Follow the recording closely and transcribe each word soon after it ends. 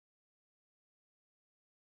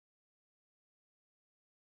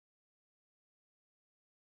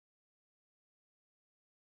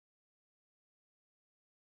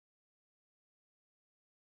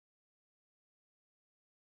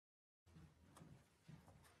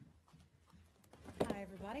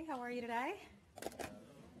everybody. How are you today?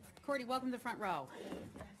 Cordy, welcome to the front row.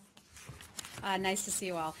 Nice to see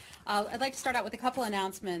you all. I'd like to start out with a couple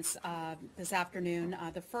announcements this afternoon.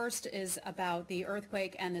 The first is about the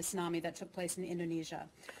earthquake and the tsunami that took place in Indonesia.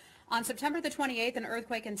 On September the 28th, an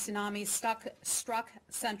earthquake and tsunami struck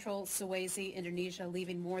central Sulawesi, Indonesia,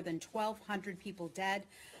 leaving more than 1,200 people dead,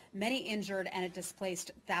 many injured, and it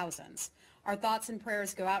displaced thousands. Our thoughts and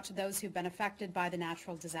prayers go out to those who've been affected by the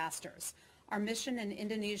natural disasters. Our mission in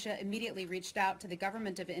Indonesia immediately reached out to the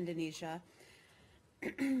government of Indonesia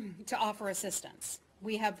to offer assistance.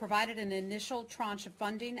 We have provided an initial tranche of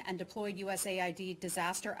funding and deployed USAID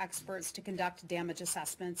disaster experts to conduct damage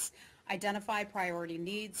assessments, identify priority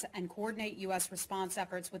needs, and coordinate U.S. response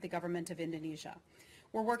efforts with the government of Indonesia.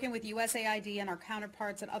 We're working with USAID and our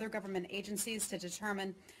counterparts at other government agencies to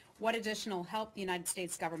determine what additional help the United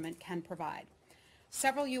States government can provide.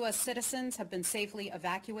 Several U.S. citizens have been safely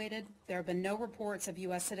evacuated. There have been no reports of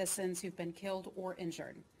U.S. citizens who've been killed or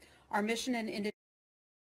injured. Our mission in Indonesia